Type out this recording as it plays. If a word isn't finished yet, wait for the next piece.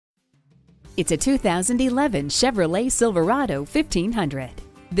It's a 2011 Chevrolet Silverado 1500.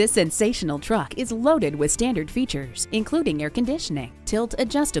 This sensational truck is loaded with standard features, including air conditioning, tilt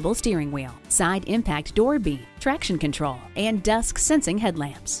adjustable steering wheel, side impact door beam, traction control, and dusk sensing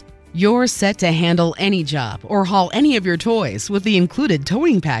headlamps. You're set to handle any job or haul any of your toys with the included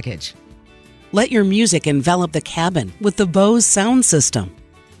towing package. Let your music envelop the cabin with the Bose sound system.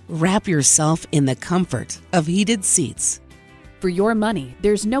 Wrap yourself in the comfort of heated seats. For your money,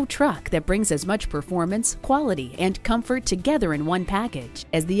 there's no truck that brings as much performance, quality, and comfort together in one package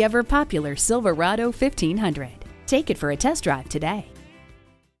as the ever-popular Silverado 1500. Take it for a test drive today.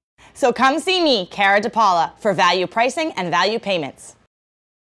 So come see me, Cara DePaula, for value pricing and value payments.